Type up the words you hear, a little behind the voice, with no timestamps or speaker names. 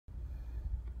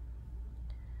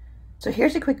So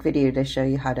here's a quick video to show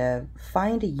you how to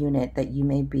find a unit that you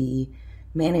may be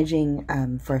managing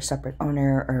for a separate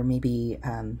owner, or maybe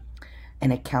an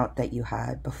account that you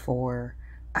had before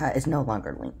is no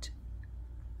longer linked.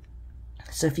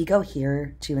 So if you go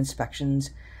here to inspections,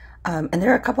 and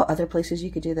there are a couple other places you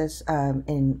could do this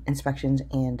in inspections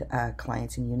and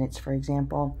clients and units, for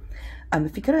example.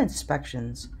 If you go to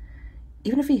inspections,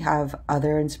 even if you have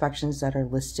other inspections that are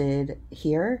listed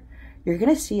here, you're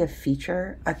going to see a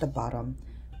feature at the bottom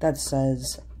that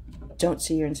says, don't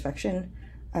see your inspection.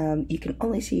 You can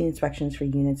only see inspections for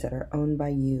units that are owned by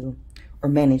you or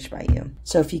managed by you.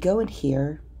 So if you go in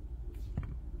here,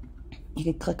 you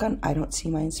can click on I don't see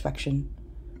my inspection.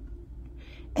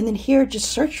 And then here,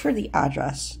 just search for the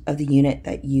address of the unit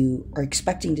that you are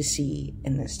expecting to see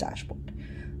in this dashboard.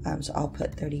 So I'll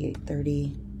put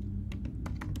 3830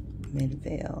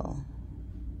 Midvale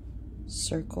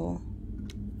Circle,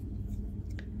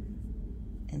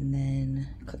 and then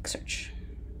click search.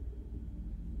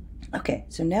 Okay,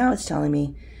 so now it's telling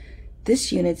me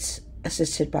this unit's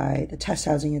assisted by the Test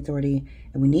Housing Authority,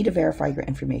 and we need to verify your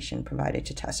information provided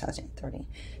to Test Housing Authority.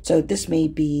 So this may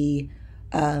be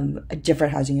a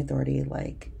different housing authority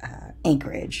like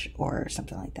Anchorage or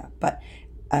something like that. But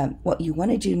what you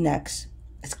want to do next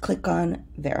is click on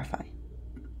verify.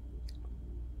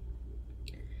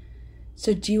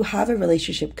 So do you have a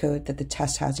relationship code that the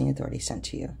Test Housing Authority sent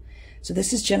to you? So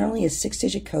this is generally a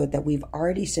 6-digit code that we've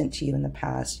already sent to you in the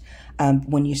past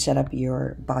when you set up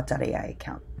your Bob.ai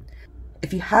account.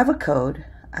 If you have a code,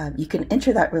 you can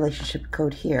enter that relationship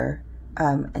code here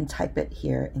and type it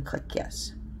here and click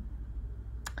yes.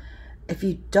 If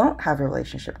you don't have a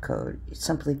relationship code, you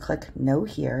simply click no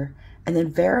here and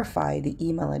then verify the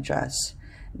email address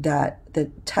that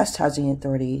the Test Housing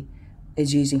Authority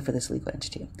is using for this legal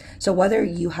entity. So whether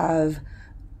you have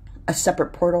a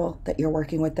separate portal that you're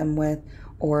working with them with,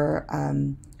 or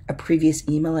a previous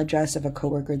email address of a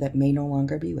coworker that may no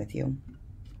longer be with you,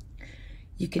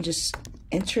 you can just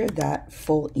enter that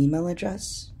full email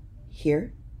address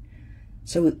here.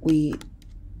 So we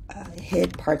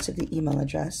hid parts of the email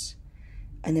address,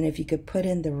 and then if you could put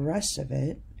in the rest of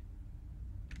it,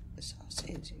 so I'll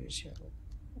say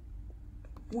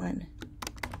 001.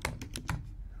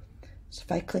 So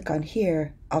if I click on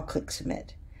here, I'll click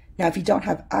submit. Now, if you don't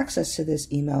have access to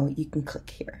this email, you can click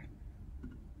here.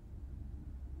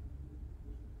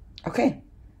 Okay,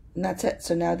 and that's it.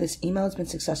 So now this email has been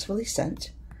successfully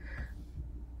sent.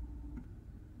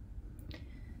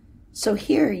 So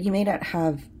here, you may not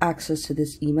have access to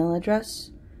this email address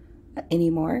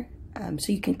anymore.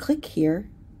 So you can click here,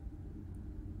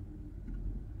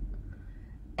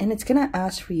 and it's going to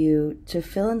ask for you to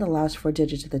fill in the last 4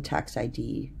 digits of the tax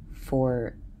ID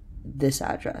for this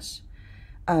address.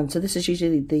 So this is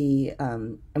usually the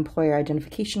employer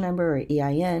identification number, or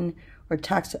EIN, or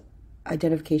tax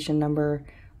identification number,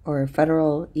 or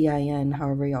federal EIN,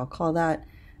 however y'all call that.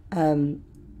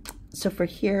 So for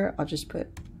here, I'll just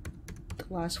put the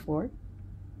last 4,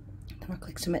 then I'll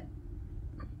click submit.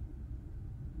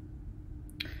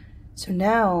 So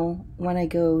now when I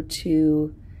go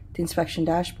to the inspection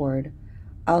dashboard,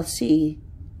 I'll see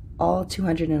all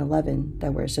 211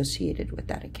 that were associated with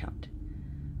that account.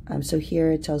 So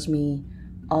here it tells me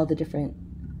all the different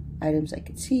items I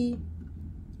could see.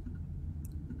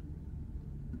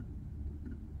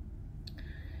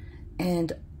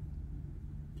 And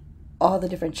all the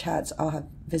different chats I'll have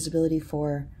visibility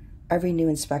for. Every new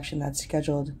inspection that's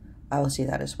scheduled, I will see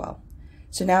that as well.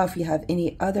 So now if you have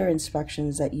any other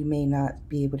inspections that you may not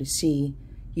be able to see,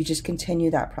 you just continue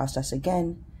that process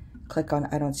again, click on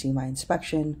I don't see my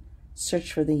inspection,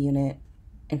 search for the unit,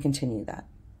 and continue that.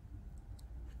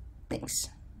 Thanks.